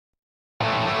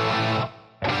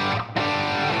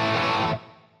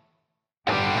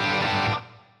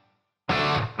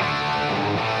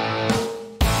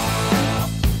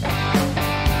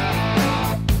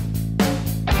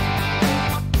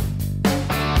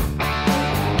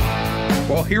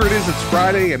Well, here it is. It's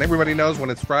Friday, and everybody knows when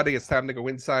it's Friday, it's time to go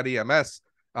inside EMS.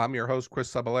 I'm your host, Chris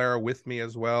Saballera. With me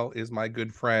as well is my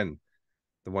good friend,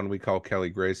 the one we call Kelly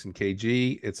Grayson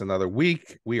KG. It's another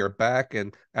week. We are back,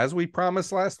 and as we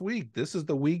promised last week, this is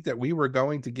the week that we were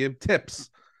going to give tips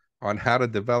on how to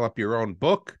develop your own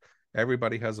book.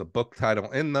 Everybody has a book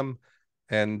title in them,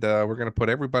 and we're going to put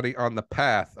everybody on the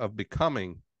path of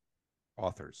becoming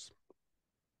authors.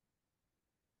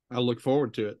 I look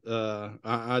forward to it.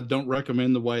 I don't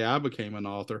recommend the way I became an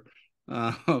author,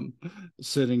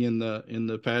 sitting in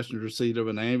the passenger seat of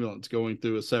an ambulance going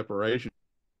through a separation.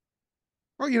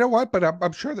 Well, you know what? But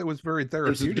I'm sure that was very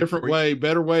therapeutic. There's a different way,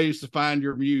 better ways to find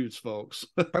your muse, folks.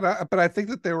 But I think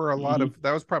that there were a lot of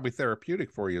that was probably therapeutic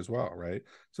for you as well, right?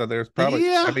 So there's probably,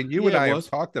 Yeah, I mean, you and I have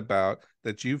talked about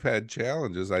that you've had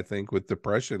challenges, I think, with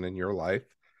depression in your life,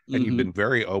 and you've been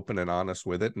very open and honest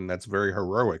with it, and that's very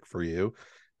heroic for you,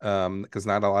 because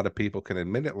not a lot of people can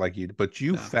admit it like you. But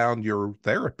you found your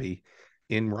therapy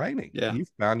in writing. Yeah, you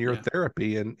found your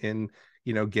therapy in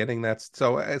getting that.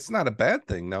 So it's not a bad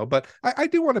thing, no, but I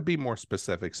do want to be more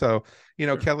specific. So,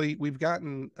 Kelly, you've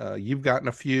gotten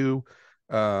a few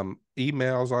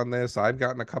emails on this. I've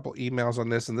gotten a couple emails on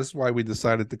this, and this is why we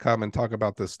decided to come and talk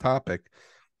about this topic.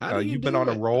 You've been on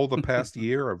a roll the past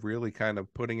year of really kind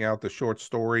of putting out the short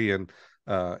story, and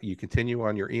you continue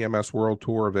on your EMS world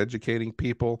tour of educating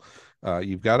people.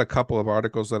 You've got a couple of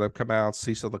articles that have come out: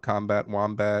 Cecil the Combat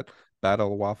Wombat,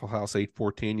 Battle of Waffle House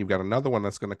 814. You've got another one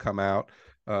that's going to come out.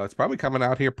 It's probably coming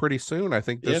out here pretty soon. I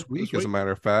think this week, as a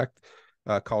matter of fact,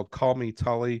 called Call Me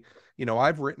Tully.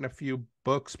 I've written a few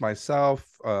books myself,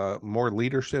 more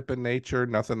leadership in nature,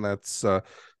 nothing that's,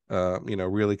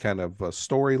 really kind of a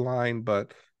storyline,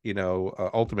 but,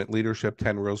 ultimate leadership,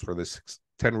 10 rules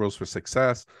for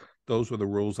success. Those were the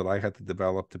rules that I had to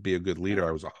develop to be a good leader.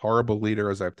 I was a horrible leader,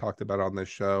 as I've talked about on this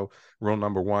show. Rule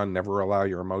number 1, never allow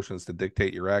your emotions to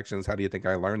dictate your actions. How do you think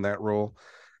I learned that rule?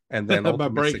 And then by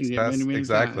breaking success, it many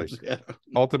exactly. times. Yeah.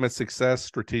 Ultimate success,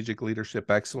 strategic leadership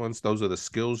excellence. Those are the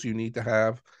skills you need to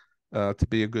have to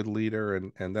be a good leader.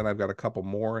 And then I've got a couple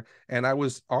more. And I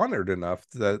was honored enough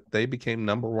that they became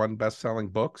 #1 best-selling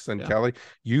books. And Kelly,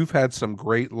 you've had some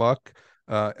great luck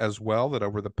as well, that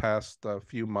over the past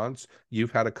few months,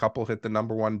 you've had a couple hit the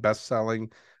 #1 best-selling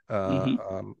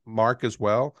mark as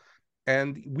well.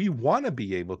 And we want to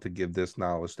be able to give this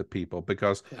knowledge to people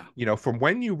because, from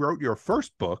when you wrote your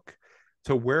first book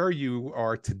to where you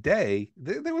are today,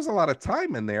 there was a lot of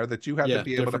time in there that you had to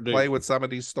be able to play with some of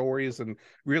these stories and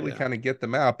really kind of get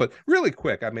them out. But really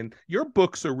quick, I mean, your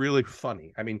books are really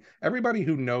funny. I mean, everybody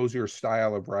who knows your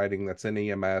style of writing that's in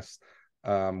EMS,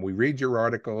 we read your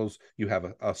articles, you have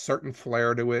a certain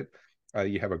flair to it.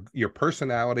 You have your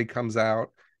personality comes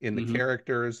out in the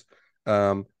characters.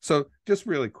 So just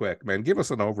really quick, man, give us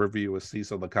an overview of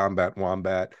Cecil the Combat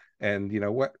Wombat, and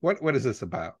what is this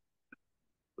about?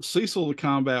 Cecil the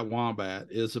Combat Wombat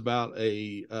is about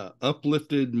a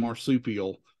uplifted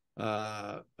marsupial,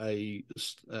 a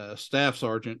staff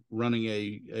sergeant running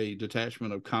a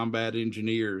detachment of combat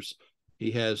engineers.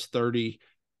 He has 30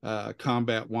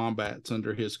 combat wombats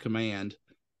under his command,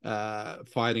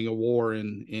 fighting a war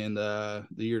in the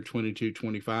year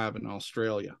 2225 in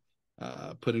Australia.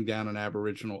 Putting down an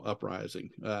Aboriginal uprising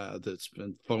that's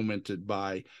been fomented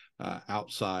by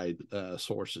outside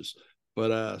sources.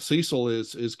 But Cecil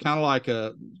is kind of like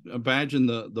imagine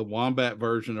the wombat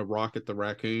version of Rocket the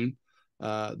Raccoon.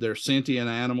 They're sentient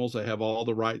animals. They have all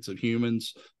the rights of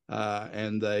humans,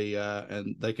 and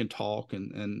they can talk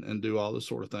and do all this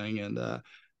sort of thing. And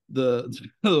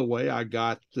the way I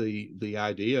got the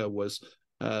idea was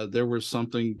there was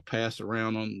something passed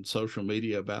around on social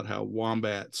media about how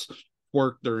wombats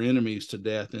work their enemies to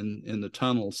death in the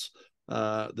tunnels.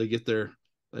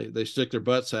 They stick their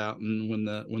butts out, and when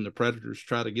the predators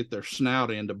try to get their snout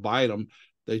in to bite them,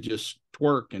 they just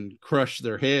twerk and crush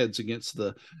their heads against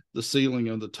the ceiling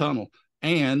of the tunnel.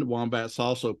 And wombats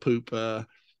also poop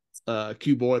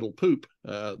cuboidal poop.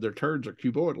 Their turds are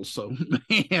cuboidal. So,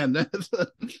 man,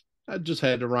 I just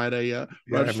had to write a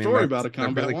story about a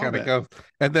combat really wombat. Kind of goes.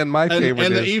 And then my favorite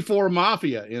and is the E4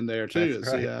 Mafia in there too.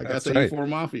 That's right. I got the E4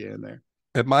 Mafia in there.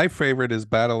 And my favorite is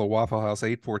Battle of Waffle House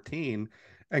 814.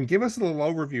 And give us a little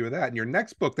overview of that. And your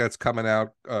next book that's coming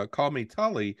out, Call Me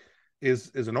Tully,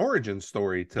 is an origin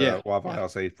story to Waffle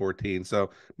House 814.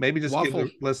 So maybe just give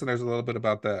the listeners a little bit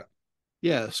about that.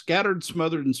 Yeah, Scattered,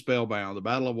 Smothered, and Spellbound, the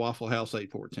Battle of Waffle House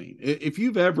 814. If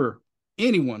you've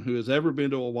anyone who has ever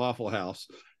been to a Waffle House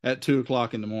at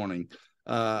 2:00 in the morning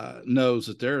knows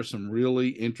that there are some really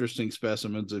interesting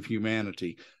specimens of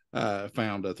humanity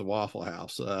found at the Waffle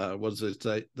House. What does it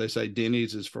say? They say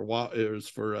Denny's is for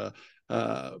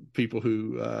people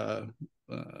who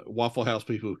Waffle House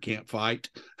people who can't fight.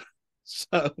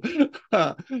 So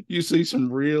you see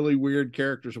some really weird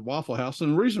characters at Waffle House,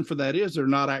 and the reason for that is they're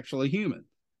not actually human.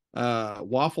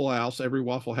 Waffle House, every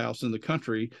Waffle House in the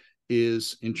country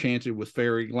is enchanted with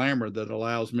fairy glamour that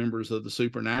allows members of the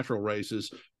supernatural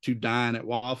races to dine at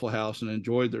Waffle House and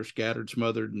enjoy their scattered,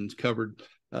 smothered, and covered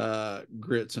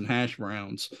grits and hash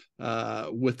browns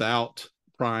without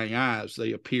prying eyes.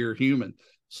 They appear human.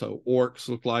 So orcs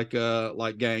look like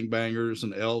gangbangers,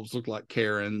 and elves look like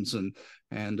Karens, and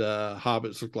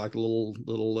hobbits look like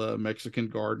little Mexican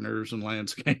gardeners and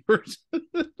landscapers,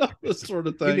 this sort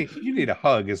of thing. You need a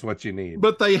hug, is what you need.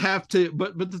 But they have to.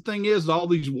 But the thing is, all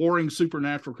these warring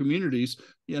supernatural communities,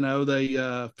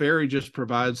 fairy just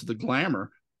provides the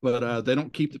glamour, but they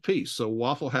don't keep the peace. So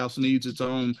Waffle House needs its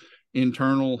own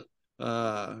internal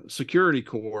security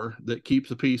corps that keeps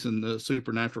the peace in the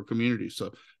supernatural community.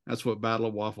 So that's what Battle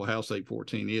of Waffle House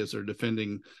 814 is. They're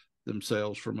defending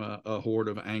themselves from a horde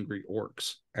of angry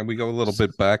orcs. And we go a little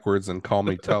bit backwards, and Call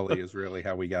Me Tully is really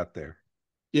how we got there.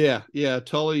 Yeah.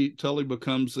 Tully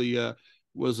becomes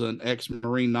was an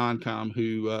ex-Marine non-com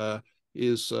who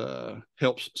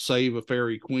helps save a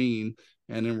fairy queen,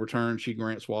 and in return she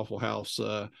grants Waffle House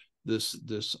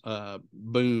this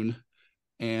boon,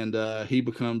 and he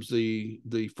becomes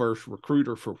the first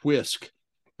recruiter for Whisk,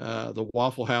 the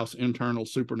Waffle House internal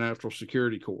supernatural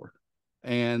security corps.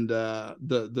 And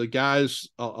the guys,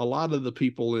 a lot of the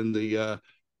people in the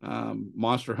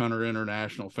Monster Hunter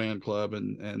International fan club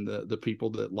and the people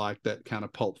that like that kind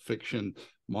of pulp fiction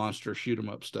monster shoot 'em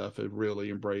up stuff have really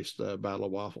embraced Battle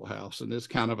of Waffle House, and it's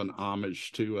kind of an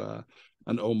homage to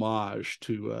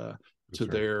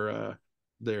their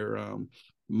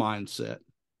mindset.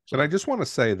 But I just want to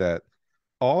say that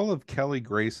all of Kelly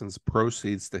Grayson's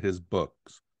proceeds to his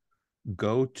books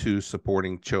go to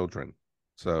supporting children.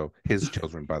 So his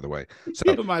children, by the way.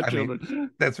 So my children.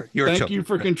 That's right. Your Thank children. you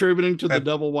for contributing to the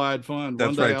double wide fund.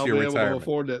 One day I'll be able to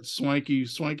afford that swanky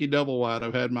double wide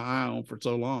I've had my eye on for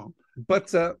so long. But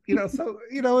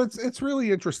it's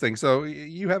really interesting. So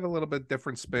you have a little bit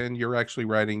different spin. You're actually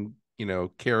writing,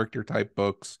 character type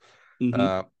books.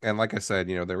 Mm-hmm. And like I said,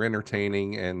 they're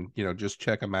entertaining, and just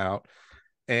check them out.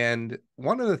 And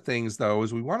one of the things, though,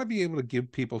 is we want to be able to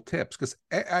give people tips, because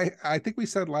I think we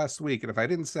said last week, and if I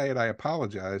didn't say it, I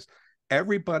apologize.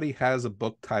 Everybody has a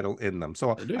book title in them.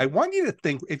 So I want you to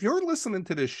think, if you're listening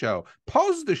to this show,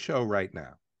 pause the show right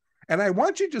now. And I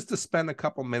want you just to spend a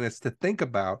couple minutes to think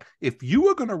about, if you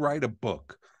were going to write a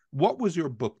book, what was your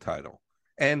book title?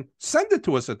 And send it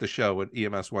to us at the show at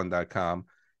ems1.com.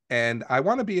 And I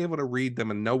want to be able to read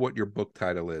them and know what your book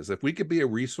title is. If we could be a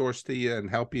resource to you and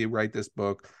help you write this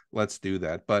book, let's do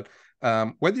that. But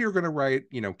whether you're going to write,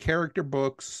 character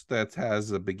books that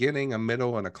has a beginning, a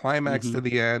middle, and a climax to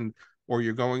the end, or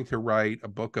you're going to write a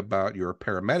book about your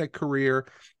paramedic career,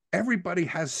 everybody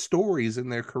has stories in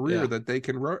their career that they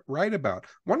can write about.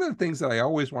 One of the things that I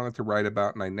always wanted to write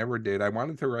about, and I never did, I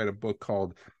wanted to write a book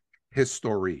called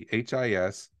History, History.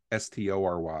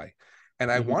 And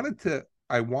I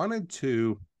wanted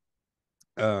to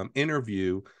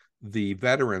interview the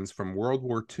veterans from World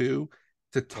War II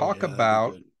to talk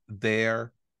about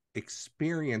their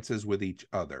experiences with each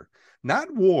other.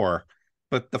 Not war,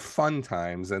 but the fun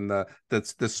times and the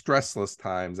stressless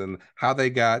times, and how they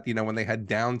got, when they had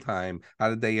downtime, how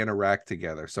did they interact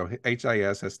together? So History.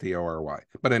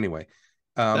 But anyway,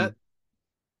 that's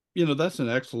an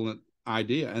excellent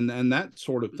idea, and that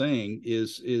sort of thing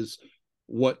is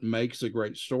what makes a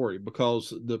great story,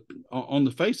 because on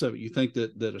the face of it, you think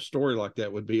that a story like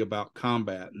that would be about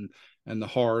combat and the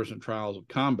horrors and trials of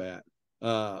combat.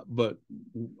 But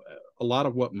a lot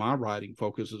of what my writing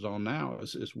focuses on now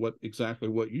is exactly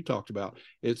what you talked about.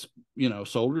 It's,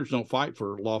 soldiers don't fight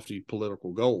for lofty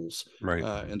political goals, right,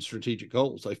 and strategic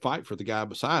goals. They fight for the guy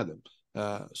beside them.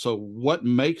 So what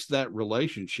makes that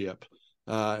relationship,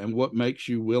 and what makes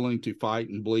you willing to fight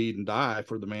and bleed and die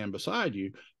for the man beside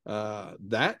you,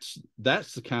 that's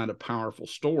the kind of powerful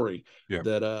story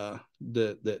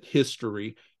that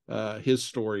history, his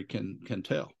story can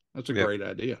tell. That's a great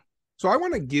idea. So I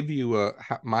want to give you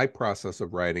my process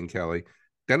of writing, Kelly.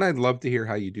 Then I'd love to hear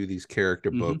how you do these character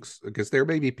books, because there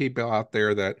may be people out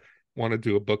there that want to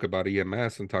do a book about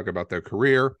EMS and talk about their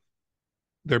career.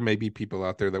 There may be people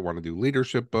out there that want to do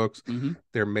leadership books.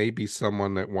 There may be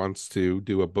someone that wants to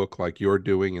do a book like you're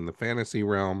doing in the fantasy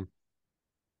realm.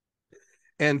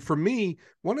 And for me,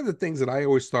 one of the things that I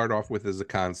always start off with is a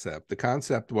concept. The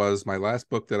concept was, my last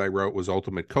book that I wrote was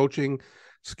Ultimate Coaching,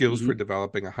 Skills for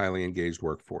Developing a Highly Engaged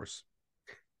Workforce.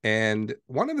 And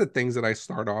one of the things that I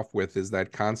start off with is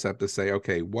that concept to say,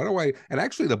 okay, and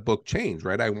actually the book changed,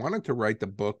 right? I wanted to write the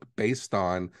book based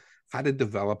on how to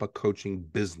develop a coaching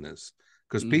business.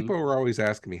 Because people were always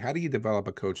asking me, how do you develop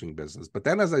a coaching business? But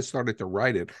then as I started to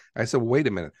write it, I said, well, wait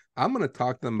a minute, I'm going to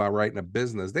talk to them about writing a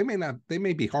business. They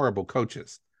may be horrible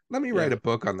coaches. Let me write a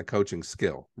book on the coaching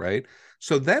skill, right?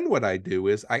 So then what I do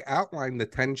is I outline the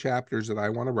 10 chapters that I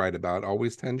want to write about,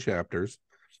 always 10 chapters.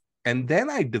 And then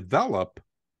I develop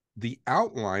the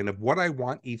outline of what I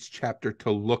want each chapter to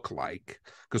look like,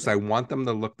 because I want them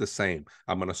to look the same.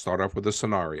 I'm going to start off with a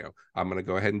scenario. I'm going to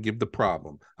go ahead and give the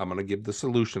problem. I'm going to give the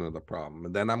solution of the problem.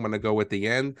 And then I'm going to go at the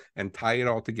end and tie it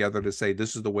all together to say,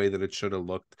 this is the way that it should have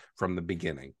looked from the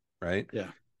beginning. Right.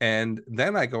 Yeah. And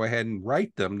then I go ahead and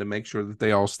write them to make sure that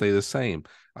they all stay the same.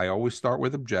 I always start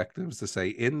with objectives to say,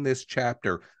 in this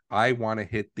chapter, I want to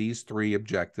hit these 3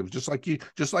 objectives, just like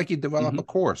you develop a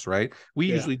course, right? We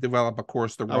usually develop a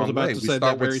course the wrong way. We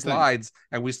start with slides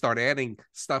and we start adding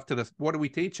stuff to this. What are we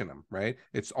teaching them, right?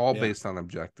 It's all based on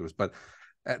objectives. But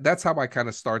that's how I kind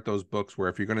of start those books, where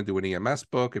if you're going to do an EMS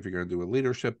book, if you're going to do a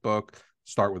leadership book,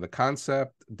 start with a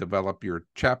concept, develop your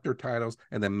chapter titles,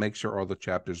 and then make sure all the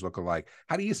chapters look alike.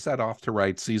 How do you set off to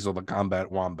write Cecil the Combat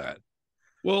Wombat?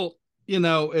 Well, you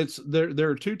know, it's there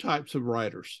are 2 types of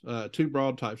writers, 2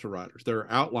 broad types of writers. There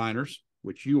are outliners,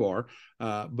 which you are,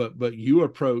 but you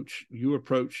approach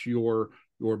your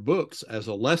books as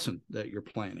a lesson that you're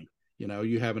planning. You know,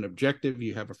 you have an objective,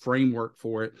 you have a framework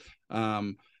for it.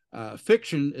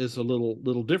 Fiction is a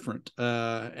little different,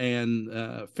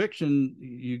 and fiction,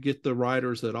 you get the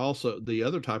writers that also, the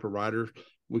other type of writers,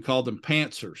 we call them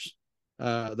pantsers.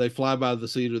 They fly by the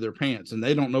seat of their pants, and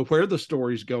they don't know where the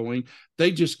story's going.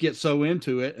 They just get so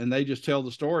into it, and they just tell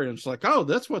the story, and it's like, oh,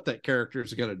 that's what that character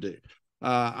is going to do.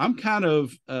 I'm kind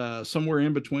of somewhere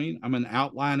in between. I'm an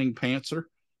outlining pantser.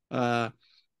 I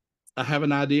have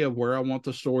an idea of where I want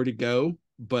the story to go,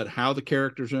 but how the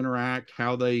characters interact,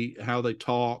 how they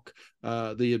talk,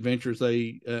 the adventures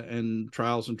and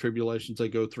trials and tribulations they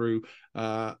go through,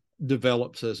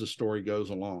 develops as the story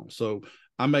goes along. So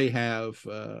I may have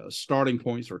starting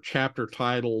points or chapter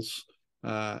titles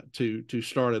to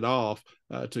start it off,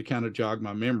 to kind of jog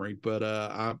my memory, but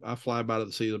I fly by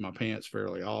the seat of my pants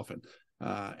fairly often.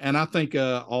 And I think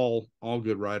all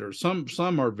good writers,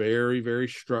 some are very, very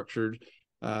structured,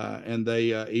 and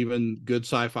they even good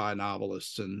sci-fi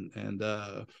novelists and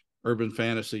urban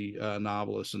fantasy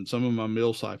novelists, and some of my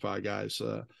mill sci-fi guys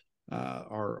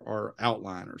are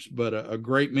outliners, but a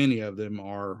great many of them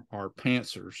are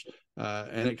pantsers,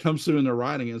 and it comes through in their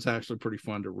writing. It's actually pretty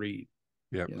fun to read.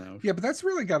 Yeah, you know? Yeah, but that's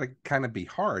really got to kind of be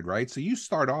hard, right? So you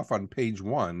start off on page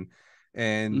 1,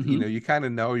 and you know, you kind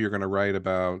of know you're going to write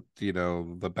about, you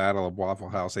know, the Battle of Waffle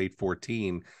House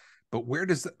 814, but where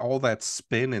does all that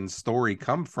spin and story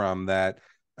come from that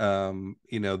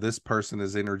you know, this person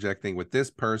is interjecting with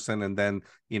this person, and then,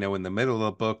 you know, in the middle of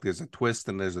the book there's a twist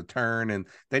and there's a turn, and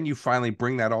then you finally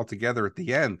bring that all together at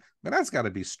the end? Man, that's got to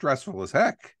be stressful as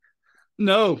heck.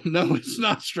 No, it's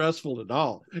not stressful at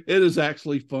all. It is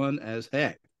actually fun as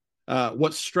heck.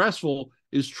 What's stressful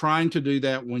is trying to do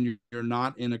that when you're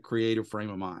not in a creative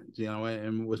frame of mind, you know.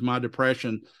 And with my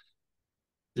depression,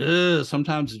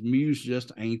 sometimes muse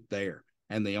just ain't there.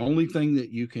 And the only thing that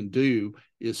you can do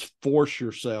is force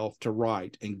yourself to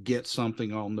write and get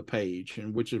something on the page,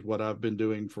 and which is what I've been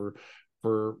doing for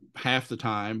half the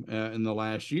time in the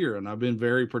last year. And I've been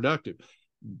very productive,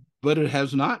 but it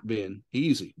has not been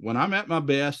easy. When I'm at my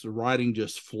best, the writing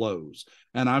just flows,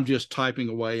 and I'm just typing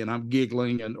away, and I'm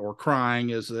giggling or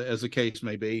crying, as the case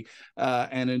may be,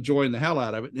 and enjoying the hell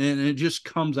out of it. And it just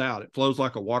comes out. It flows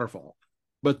like a waterfall.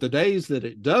 But the days that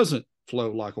it doesn't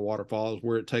flow like a waterfall is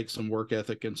where it takes some work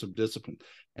ethic and some discipline.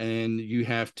 And you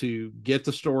have to get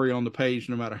the story on the page,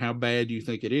 no matter how bad you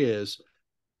think it is,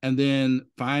 and then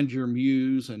find your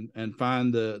muse and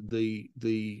find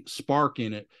the spark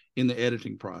in it in the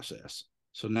editing process.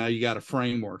 So now you got a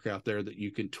framework out there that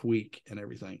you can tweak and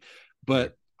everything.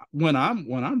 But when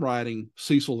I'm writing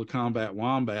Cecil the Combat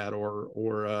Wombat,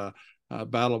 or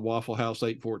Battle of Waffle House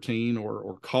 814,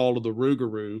 or Call of the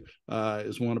Rougarou,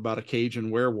 is one about a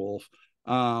Cajun werewolf.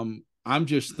 I'm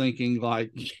just thinking, like,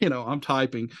 you know, I'm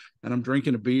typing and I'm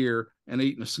drinking a beer and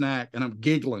eating a snack and I'm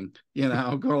giggling, you know,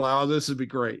 I'm going, oh, this would be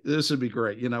great. This would be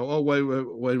great. You know, oh, wait,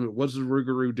 what does the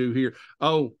Rougarou do here?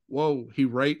 Oh, whoa, he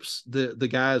rapes the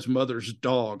guy's mother's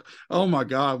dog. Oh my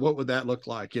God, what would that look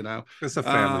like? You know, it's a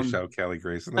family show, Kelly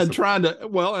Grayson. And trying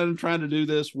to do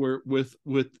this with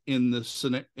in the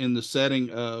setting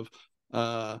of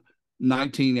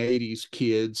 1980s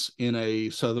kids in a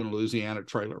Southern Louisiana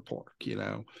trailer park, you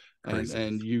know.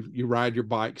 And you ride your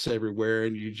bikes everywhere,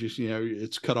 and you just, you know,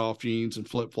 it's cut off jeans and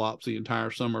flip flops the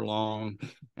entire summer long,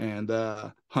 and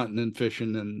hunting and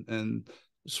fishing and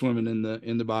swimming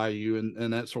in the bayou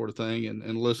and that sort of thing,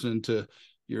 and listening to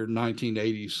your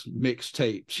 1980s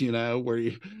mixtapes, where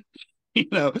you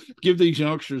give these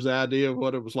youngsters the idea of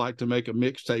what it was like to make a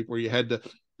mixtape, where you had to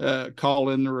call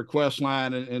in the request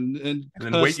line and then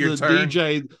cuss wait your the turn.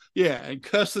 DJ. Yeah, and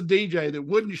cuss the DJ that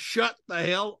wouldn't shut the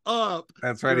hell up.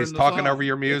 That's right. He's talking over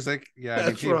your music. Yeah, I mean,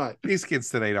 That's right. these kids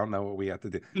today don't know what we have to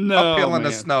do. No, Uphill in the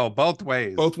man. snow, both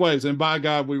ways. Both ways. And by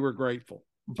God, we were grateful.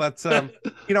 But I've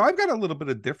got a little bit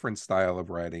of different style of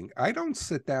writing. I don't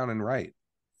sit down and write.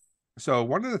 So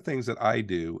one of the things that I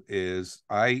do is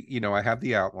I have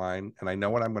the outline and I know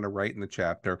what I'm going to write in the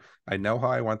chapter. I know how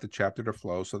I want the chapter to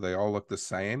flow so they all look the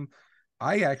same.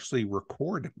 I actually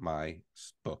record my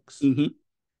books. Mm-hmm.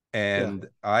 And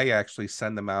I actually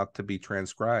send them out to be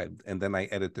transcribed, and then I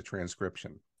edit the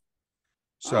transcription.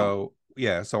 So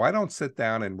so I don't sit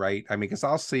down and write. I mean, because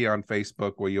I'll see on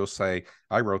Facebook where you'll say,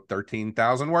 I wrote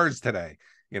 13,000 words today.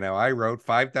 I wrote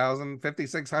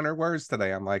 5,600 words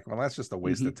today. I'm like, well, that's just a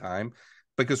waste of time,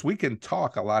 because we can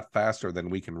talk a lot faster than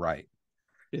we can write.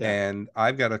 Yeah. And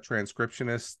I've got a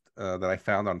transcriptionist that I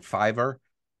found on Fiverr.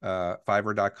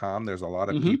 Fiverr.com. There's a lot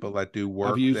of people that do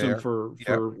work. I've used them for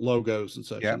logos and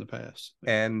such in the past.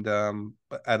 And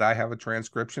I have a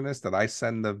transcriptionist that I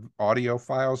send the audio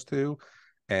files to,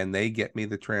 and they get me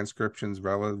the transcriptions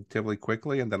relatively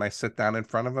quickly, and then I sit down in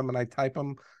front of them and I type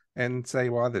them and say,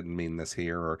 well, I didn't mean this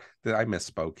here, or I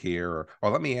misspoke here,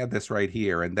 or let me add this right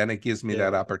here. And then it gives me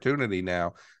that opportunity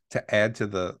now to add to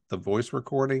the voice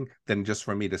recording than just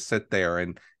for me to sit there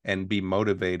and be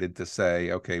motivated to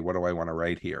say, okay, what do I want to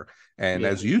write here? And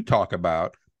as you talk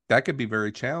about, that could be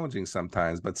very challenging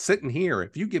sometimes, but sitting here,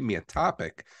 if you give me a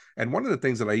topic, and one of the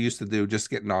things that I used to do, just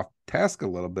getting off task a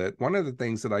little bit, one of the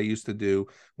things that I used to do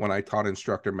when I taught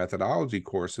instructor methodology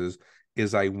courses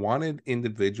is I wanted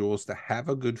individuals to have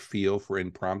a good feel for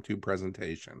impromptu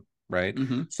presentation, right?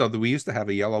 So that we used to have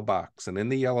a yellow box, and in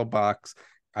the yellow box,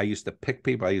 I used to pick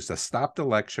people. I used to stop the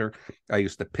lecture. I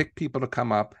used to pick people to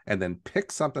come up and then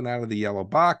pick something out of the yellow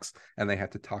box, and they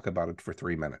had to talk about it for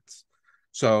 3 minutes.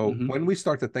 So when we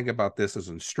start to think about this as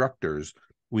instructors,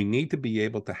 we need to be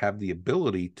able to have the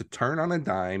ability to turn on a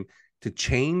dime, to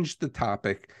change the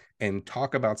topic and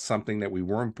talk about something that we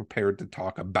weren't prepared to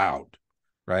talk about,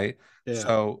 right? Yeah.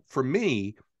 So for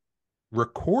me,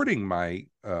 recording my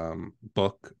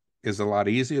book is a lot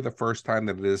easier the first time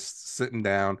than it is sitting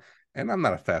down. And I'm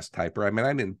not a fast typer. I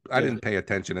mean, I didn't pay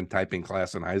attention in typing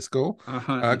class in high school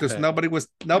because nobody was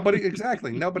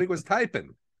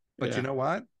typing. But you know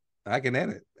what? I can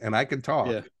edit and I can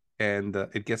talk, and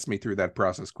it gets me through that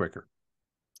process quicker.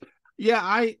 Yeah,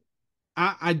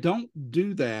 I don't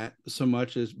do that so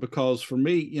much as because for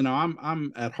me,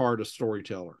 I'm at heart a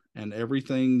storyteller, and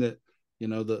everything that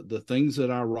the things that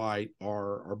I write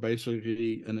are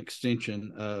basically an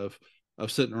extension of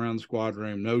sitting around the squad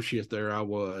room. No shit, there I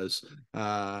was.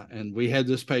 And we had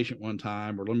this patient one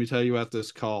time, or let me tell you about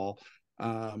this call.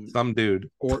 Some dude.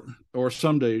 Or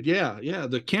some dude. Yeah.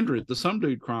 The Kindred, the Some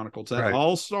Dude Chronicles. That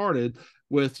all started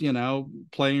with,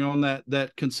 playing on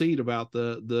that conceit about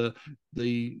the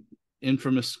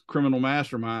infamous criminal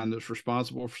mastermind that's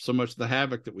responsible for so much of the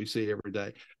havoc that we see every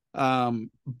day.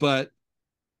 But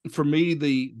for me,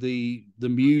 the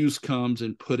muse comes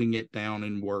in putting it down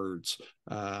in words.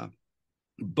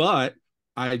 But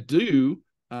I do,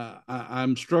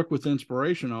 I'm struck with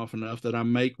inspiration often enough that I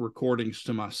make recordings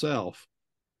to myself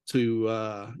to,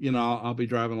 I'll be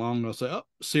driving along and I'll say, oh,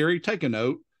 Siri, take a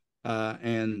note.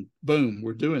 And boom,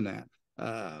 we're doing that.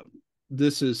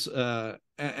 This is,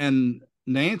 and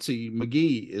Nancy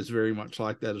McGee is very much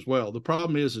like that as well. The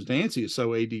problem is Nancy is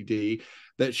so ADD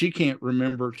that she can't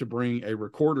remember to bring a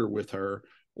recorder with her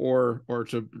or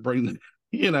to bring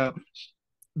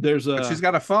but she's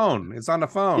got a phone. It's on the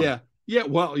phone.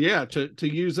 Well, to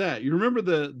use that. You remember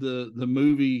the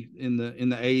movie in the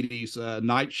 80s,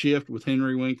 Night Shift, with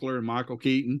Henry Winkler and Michael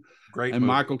Keaton? Great and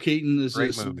movie. Michael Keaton is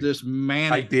this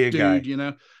manic idea dude,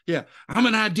 guy. Yeah, I'm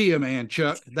an idea man,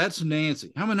 Chuck. That's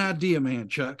Nancy. I'm an idea man,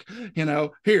 Chuck.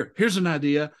 Here's an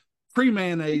idea.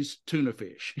 Pre-mayonnaise tuna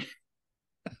fish.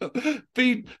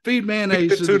 feed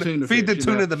mayonnaise to the tuna feed the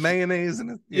tuna the mayonnaise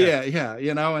and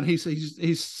and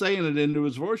he's saying it into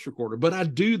his voice recorder. But I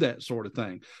do that sort of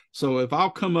thing. So if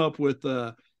I'll come up with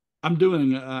I'm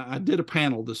doing I did a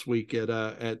panel this week at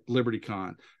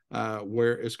LibertyCon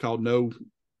where it's called No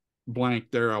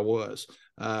Blank There I Was,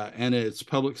 and it's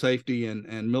public safety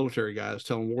and military guys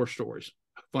telling war stories,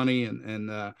 funny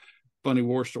and funny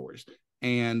war stories.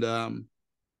 And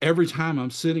every time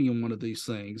I'm sitting in one of these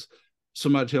things,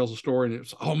 somebody tells a story and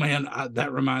it's, oh man,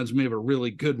 that reminds me of a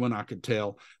really good one I could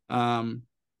tell. And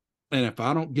if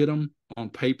I don't get them on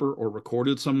paper or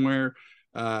recorded somewhere,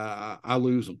 I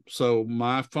lose them. So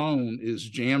my phone is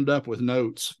jammed up with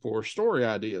notes for story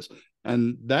ideas.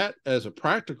 And that, as a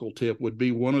practical tip, would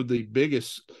be one of the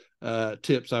biggest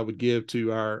tips I would give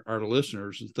to our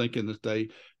listeners, thinking that they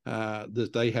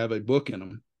have a book in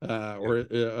them, or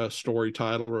a story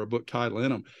title or a book title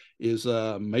in them, is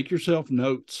make yourself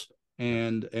notes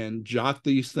and jot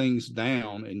these things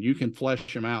down, and you can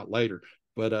flesh them out later.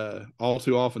 But all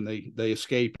too often they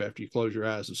escape after you close your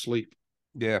eyes and sleep.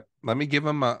 Yeah, let me give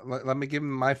him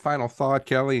my final thought,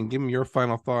 Kelly, and give him your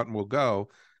final thought, and we'll go.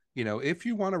 If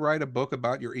you want to write a book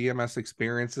about your EMS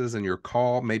experiences and your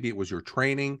call, maybe it was your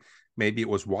training, maybe it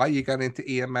was why you got into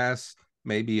EMS,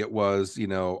 maybe it was,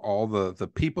 all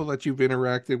the people that you've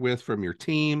interacted with from your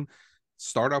team.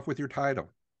 Start off with your title,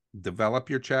 develop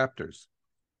your chapters,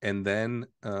 and then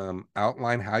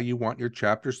outline how you want your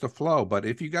chapters to flow. But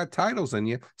if you got titles in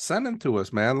you, send them to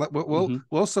us, man.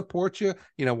 We'll support you.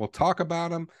 We'll talk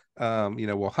about them.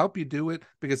 We'll help you do it,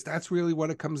 because that's really what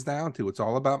it comes down to. It's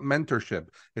all about mentorship.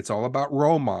 It's all about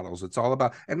role models. It's all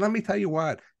about, and let me tell you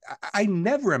what, I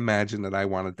never imagined that I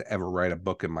wanted to ever write a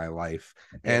book in my life.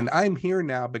 And I'm here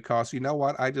now because, you know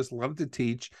what? I just love to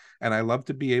teach, and I love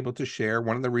to be able to share.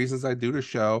 One of the reasons I do the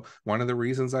show, one of the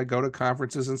reasons I go to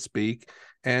conferences and speak,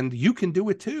 and you can do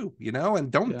it too,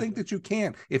 and don't think that you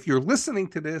can't. If you're listening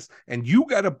to this and you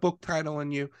got a book title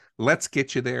in you, let's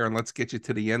get you there, and let's get you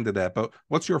to the end of that. But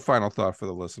what's your final thought for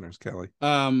the listeners, Kelly?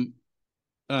 I'm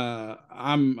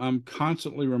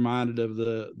constantly reminded of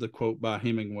the quote by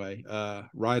Hemingway,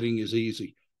 writing is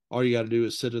easy. All you got to do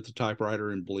is sit at the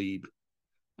typewriter and bleed.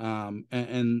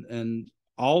 And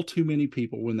all too many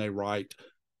people, when they write,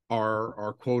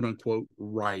 are quote unquote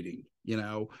writing.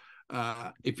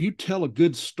 If you tell a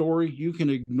good story, you can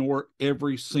ignore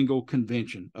every single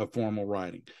convention of formal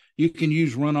writing. You can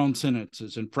use run-on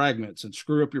sentences and fragments and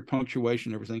screw up your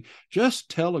punctuation and everything. Just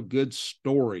tell a good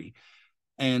story,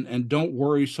 and don't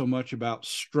worry so much about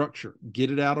structure. Get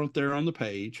it out there on the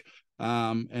page,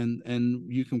 and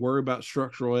you can worry about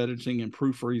structural editing and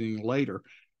proofreading later.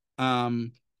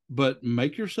 But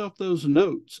make yourself those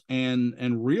notes,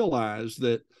 and realize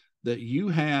that you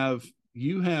have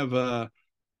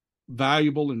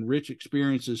valuable and rich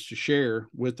experiences to share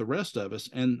with the rest of us.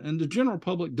 And the general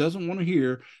public doesn't want to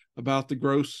hear about the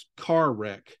gross car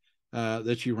wreck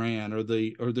that you ran, or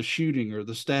the shooting or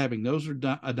the stabbing. Those are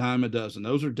a dime a dozen.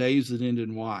 Those are days that end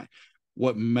in Y.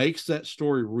 What makes that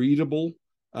story readable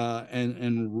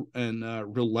and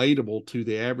relatable to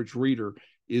the average reader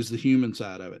is the human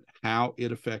side of it, how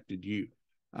it affected you.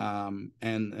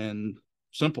 And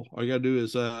simple. All you got to do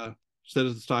is sit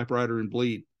at the typewriter and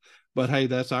bleed. But hey,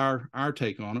 that's our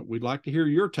take on it. We'd like to hear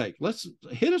your take. Let's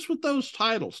hit us with those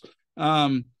titles.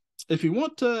 If you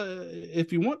want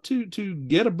to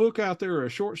get a book out there or a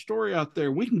short story out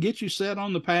there, we can get you set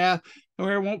on the path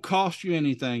where it won't cost you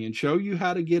anything, and show you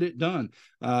how to get it done.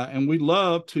 And we'd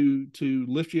love to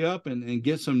lift you up and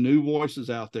get some new voices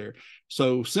out there.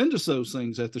 So send us those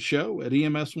things at the show at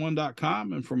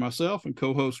ems1.com. And for myself and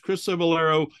co-host Chris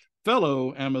Civillero,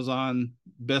 fellow Amazon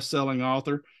best-selling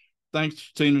author, thanks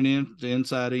for tuning in to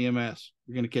Inside EMS.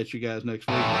 We're going to catch you guys next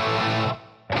week.